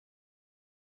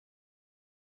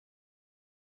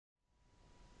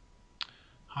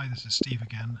Hi, this is Steve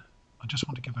again. I just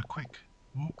want to give a quick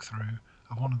walkthrough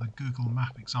of one of the Google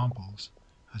Map examples,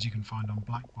 as you can find on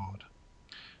Blackboard.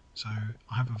 So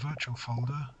I have a virtual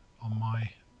folder on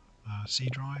my C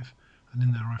drive, and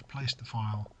in there I've placed the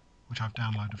file which I've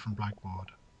downloaded from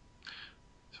Blackboard.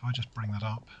 So I just bring that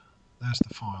up, there's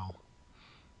the file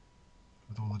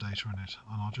with all the data in it,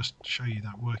 and I'll just show you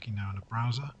that working now in a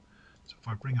browser. So if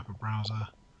I bring up a browser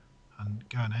and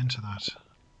go and enter that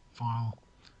file,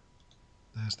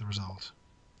 there's the result.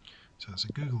 So it's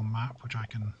a Google map which I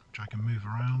can move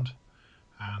around,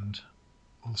 and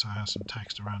also has some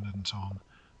text around it and so on,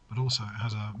 but also it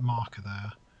has a marker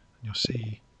there, and you'll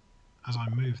see as I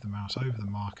move the mouse over the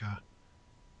marker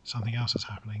something else is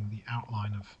happening. The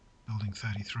outline of building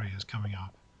 33 is coming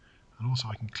up, and also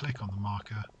I can click on the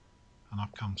marker and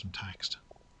up comes some text.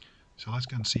 So let's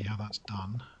go and see how that's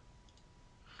done.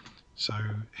 So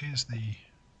here's the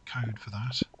code for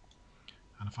that,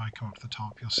 and if I come up to the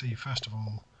top you'll see first of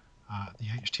all the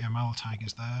HTML tag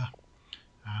is there,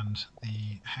 and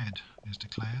the head is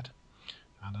declared,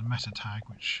 and a meta tag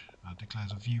which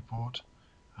declares a viewport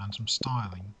and some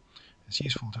styling. It's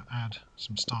useful to add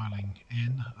some styling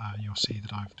in. You'll see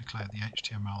that I've declared the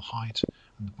HTML height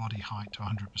and the body height to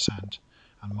 100%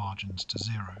 and margins to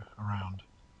 0 around.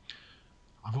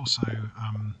 I've also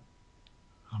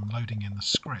I'm loading in the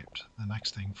script, the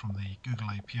next thing from the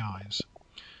Google APIs,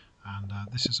 and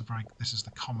this is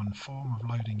the common form of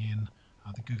loading in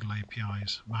the Google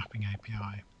API's mapping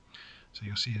API. So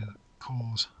you'll see it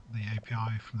calls the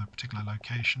API from the particular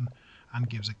location and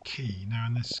gives a key. Now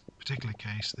in this particular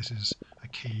case, this is a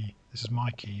key. This is my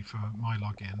key for my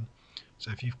login.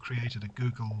 So if you've created a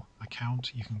Google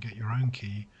account, you can get your own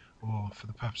key, or for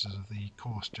the purposes of the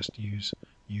course, just use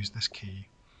this key.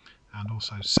 And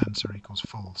also sensor equals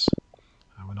false.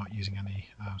 We're not using any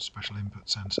special input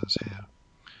sensors here.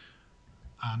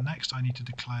 Next I need to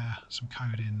declare some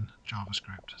code in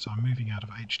JavaScript. So I'm moving out of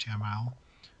HTML.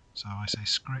 So I say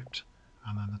script,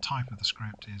 and then the type of the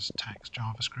script is text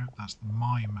JavaScript. That's the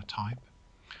MIME type.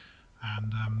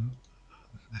 And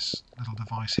this little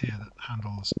device here that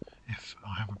handles if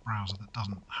I have a browser that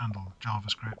doesn't handle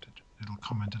JavaScript, it'll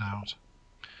comment it out.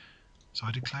 So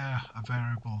I declare a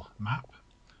variable map.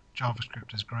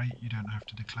 JavaScript is great. You don't have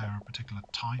to declare a particular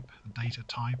type, a data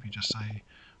type. You just say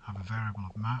I have a variable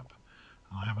of map.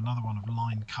 And I have another one of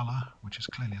line color, which is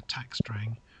clearly a text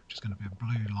string, which is going to be a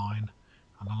blue line,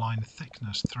 and a line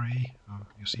thickness 3,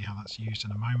 you'll see how that's used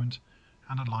in a moment,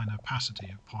 and a line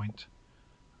opacity of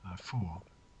 0.4.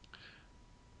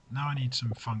 Now I need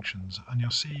some functions, and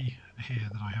you'll see here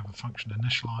that I have a function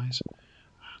initialize,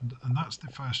 and that's the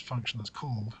first function that's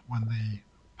called when the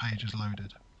page is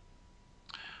loaded,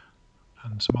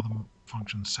 and some other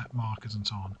functions, set markers and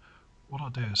so on. What I'll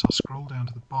do is I'll scroll down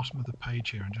to the bottom of the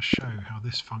page here and just show how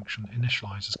this function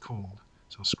initialize is called.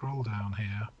 So I'll scroll down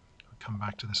here, I'll come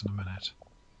back to this in a minute.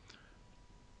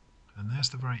 And there's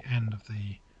the very end of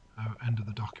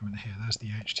the document here. There's the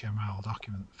HTML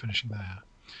document finishing there.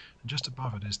 And just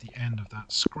above it is the end of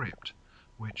that script,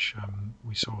 which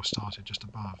we saw started just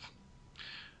above.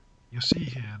 You'll see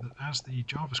here that as the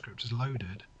JavaScript is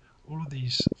loaded, all of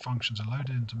these functions are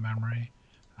loaded into memory,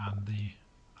 and the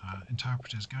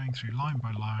interpreter is going through line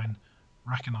by line,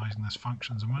 recognizing those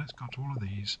functions, and when it's got to all of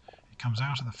these, it comes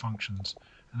out of the functions,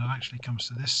 and it actually comes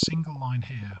to this single line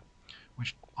here,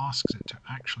 which asks it to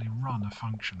actually run a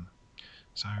function.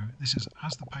 So this is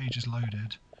as the page is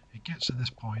loaded, it gets to this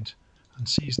point and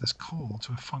sees this call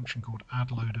to a function called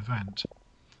addLoadEvent,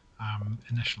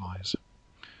 initialize.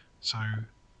 So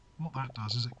what that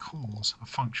does is it calls a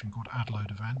function called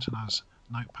addLoadEvent, and as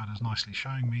Notepad is nicely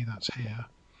showing me, that's here,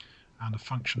 and a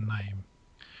function name.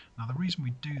 Now the reason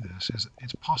we do this is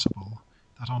it's possible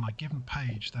that on a given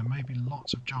page there may be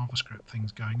lots of JavaScript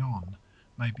things going on,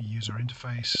 maybe user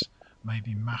interface,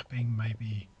 maybe mapping,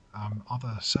 maybe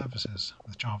other services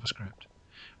with JavaScript,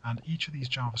 and each of these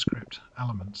JavaScript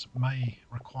elements may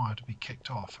require to be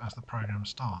kicked off as the program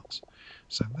starts.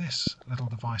 So this little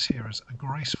device here is a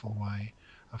graceful way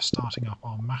of starting up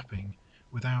our mapping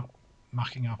without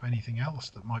mucking up anything else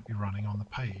that might be running on the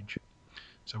page.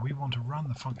 So we want to run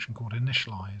the function called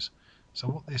initialize. So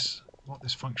what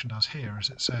this function does here is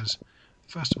it says,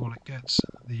 first of all, it gets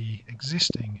the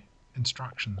existing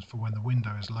instructions for when the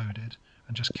window is loaded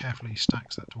and just carefully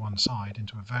stacks that to one side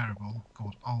into a variable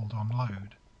called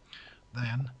old_onLoad.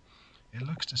 Then it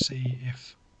looks to see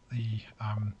if the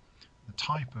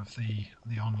type of the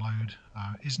onload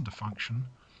isn't a function,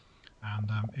 and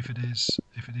if it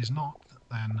is not,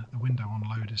 then the window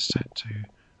onload is set to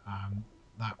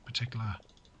that particular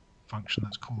function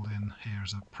that's called in here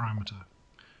as a parameter,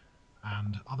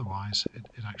 and otherwise it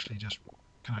actually just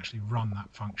can actually run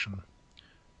that function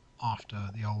after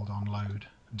the old onload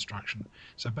instruction.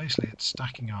 So basically it's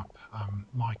stacking up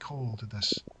my call to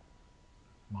this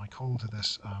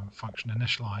function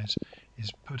initialize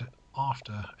is put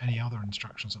after any other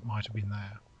instructions that might have been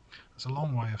there. It's a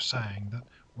long way of saying that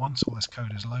once all this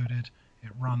code is loaded,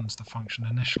 it runs the function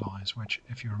initialize, which,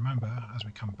 if you remember, as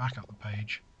we come back up the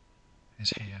page,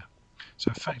 is here.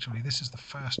 So effectively this is the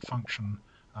first function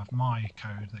of my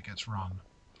code that gets run.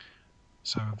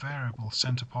 So a variable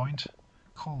center point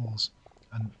calls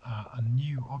a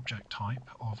new object type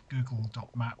of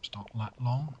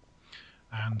google.maps.long,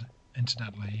 and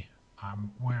incidentally,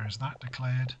 where is that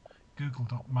declared?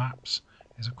 Google.maps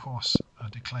is of course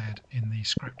declared in the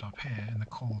script up here in the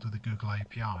call to the Google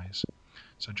APIs.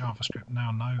 So JavaScript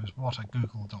now knows what a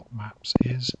Google.maps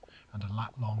is and a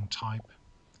lat-long type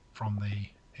from the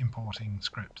importing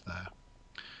script there.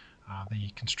 The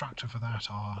constructor for that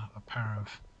are a pair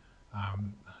of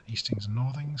eastings and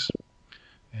northings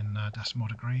in decimal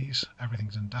degrees.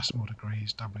 Everything's in decimal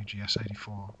degrees,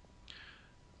 WGS84.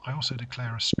 I also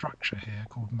declare a structure here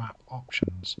called map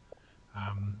options.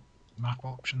 Map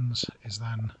options is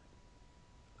then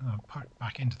put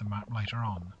back into the map later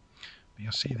on. But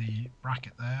you'll see the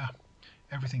bracket there.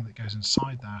 Everything that goes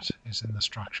inside that is in the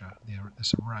structure,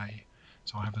 this array.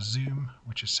 So I have a zoom,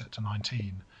 which is set to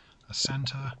 19, a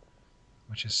center,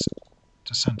 which is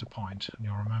to center point, and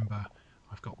you'll remember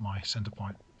I've got my center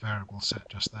point variable set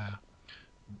just there.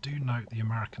 Do note the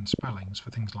American spellings for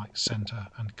things like center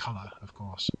and color, of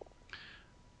course.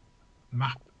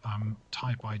 Map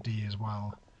type ID as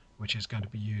well, which is going to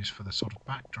be used for the sort of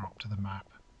backdrop to the map,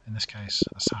 in this case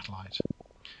a satellite.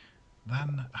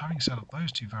 Then, having set up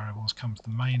those two variables, comes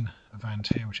the main event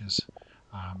here, which is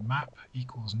map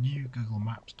equals new Google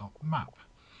Maps.map.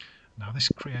 Now this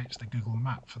creates the Google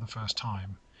map for the first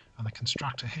time, and the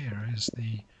constructor here is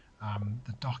the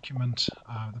document,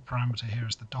 the parameter here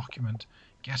is the document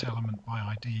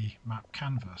getElementById map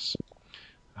canvas.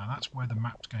 Now that's where the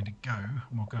map's going to go, and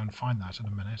we'll go and find that in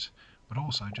a minute, but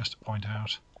also just to point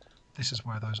out, this is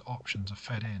where those options are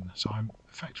fed in. So I'm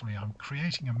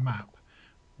creating a map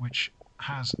which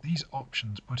has these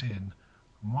options put in,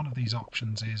 and one of these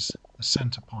options is the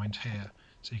center point here,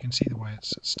 so you can see the way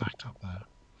it's stacked up there.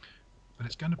 But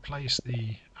it's going to place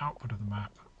the output of the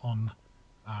map on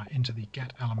into the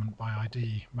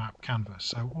getElementById map canvas.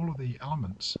 So all of the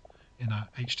elements in a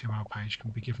HTML page can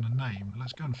be given a name.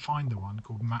 Let's go and find the one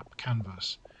called map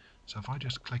canvas. So if I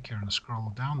just click here and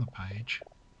scroll down the page,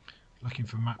 looking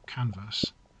for map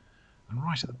canvas, and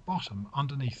right at the bottom,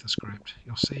 underneath the script,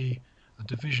 you'll see a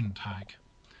division tag.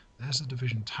 There's the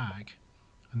division tag,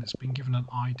 and it's been given an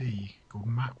ID called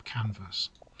map canvas,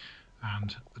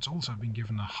 and it's also been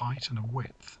given a height and a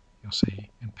width, you'll see,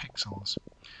 in pixels.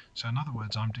 So in other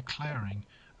words, I'm declaring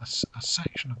a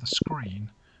section of the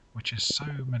screen which is so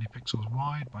many pixels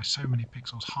wide by so many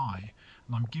pixels high,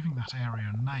 and I'm giving that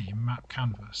area a name, map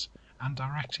canvas, and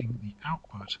directing the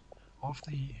output of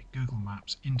the Google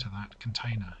Maps into that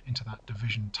container, into that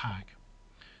division tag.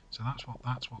 So that's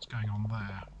what's going on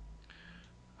there.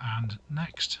 And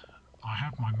next, I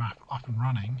have my map up and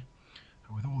running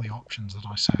with all the options that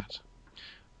I set.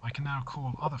 I can now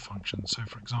call other functions. So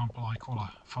for example, I call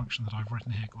a function that I've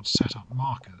written here called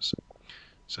setUpMarkers.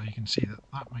 So you can see that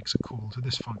that makes a call to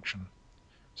this function.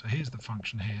 So here's the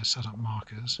function here,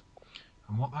 setUpMarkers,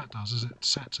 and what that does is it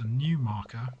sets a new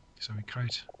marker. So we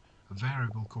create a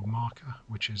variable called marker,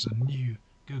 which is a new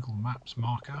Google Maps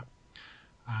marker,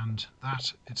 and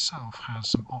that itself has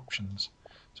some options.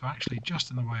 So actually, just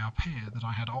in the way up here that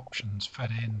I had options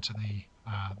fed into the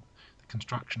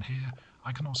construction here,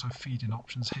 I can also feed in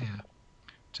options here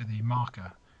to the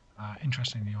marker.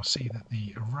 Interestingly, you'll see that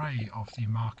the array of the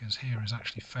markers here is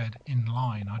actually fed in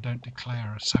line. I don't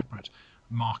declare a separate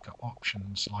marker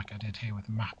options like I did here with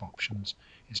map options.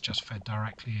 It's just fed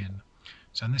directly in.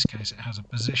 So in this case, it has a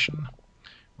position,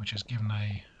 which is given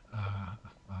a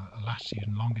latitude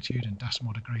and longitude in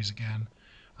decimal degrees again,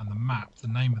 and the map, the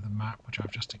name of the map, which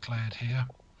I've just declared here,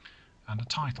 and a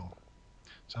title.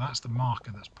 So that's the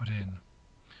marker that's put in.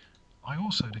 I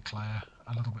also declare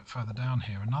a little bit further down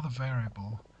here another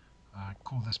variable,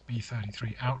 call this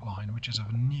B33 outline, which is of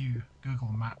a new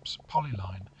Google Maps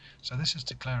polyline. So this is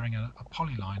declaring a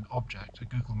polyline object, a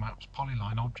Google Maps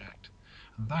polyline object,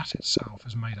 and that itself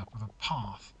is made up of a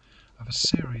path of a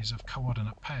series of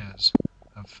coordinate pairs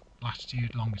of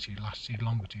latitude, longitude,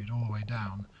 all the way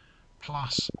down,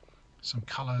 plus some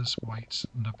colors, weights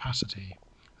and opacity,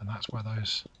 and that's where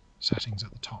those settings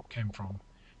at the top came from.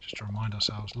 Just to remind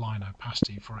ourselves, line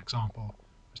opacity, for example,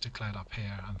 is declared up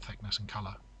here, and thickness and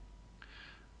color.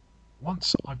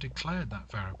 Once I've declared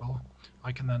that variable,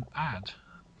 I can then add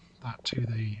that to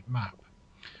the map.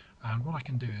 And what I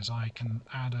can do is I can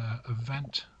add a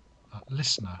event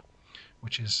listener,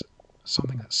 which is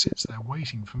something that sits there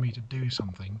waiting for me to do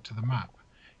something to the map.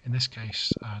 In this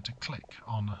case, to click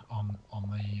on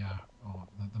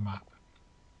the map.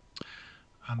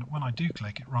 And when I do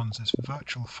click, it runs this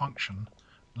virtual function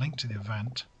linked to the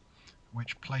event,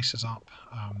 which places up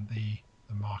the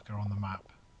marker on the map.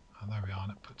 And there we are,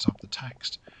 and it puts up the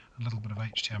text, a little bit of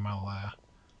HTML there.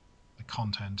 The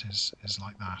content is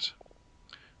like that,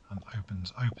 and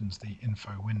opens the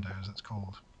info window, as it's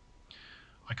called.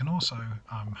 I can also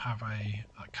have a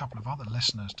couple of other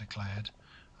listeners declared,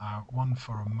 one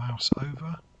for a mouse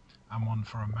over and one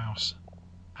for a mouse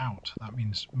out. That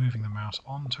means moving the mouse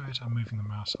onto it and moving the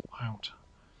mouse out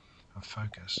of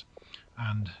focus.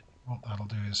 And what that'll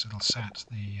do is it'll set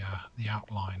the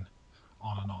outline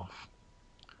on and off.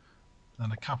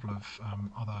 Then a couple of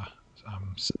other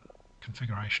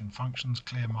configuration functions,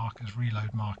 clear markers,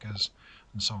 reload markers,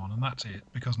 and so on. And that's it,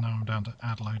 because now I'm down to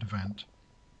add load event,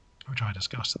 which I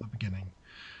discussed at the beginning.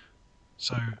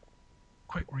 So,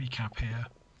 quick recap here.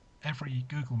 Every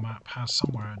Google map has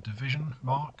somewhere a division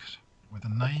marked with a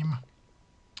name.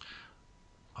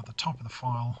 At the top of the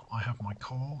file, I have my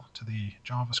call to the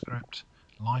JavaScript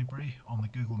library on the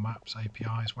Google Maps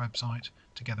API's website,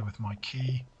 together with my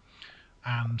key.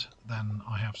 And then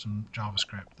I have some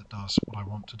JavaScript that does what I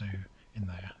want to do in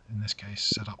there. In this case,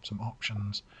 set up some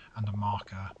options and a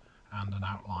marker and an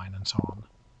outline and so on.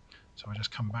 So I just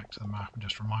come back to the map and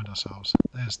just remind ourselves,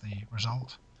 there's the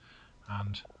result,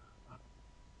 and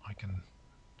I can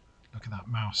look at that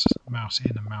mouse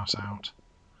in and mouse out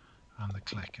and the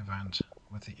click event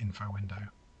with the info window.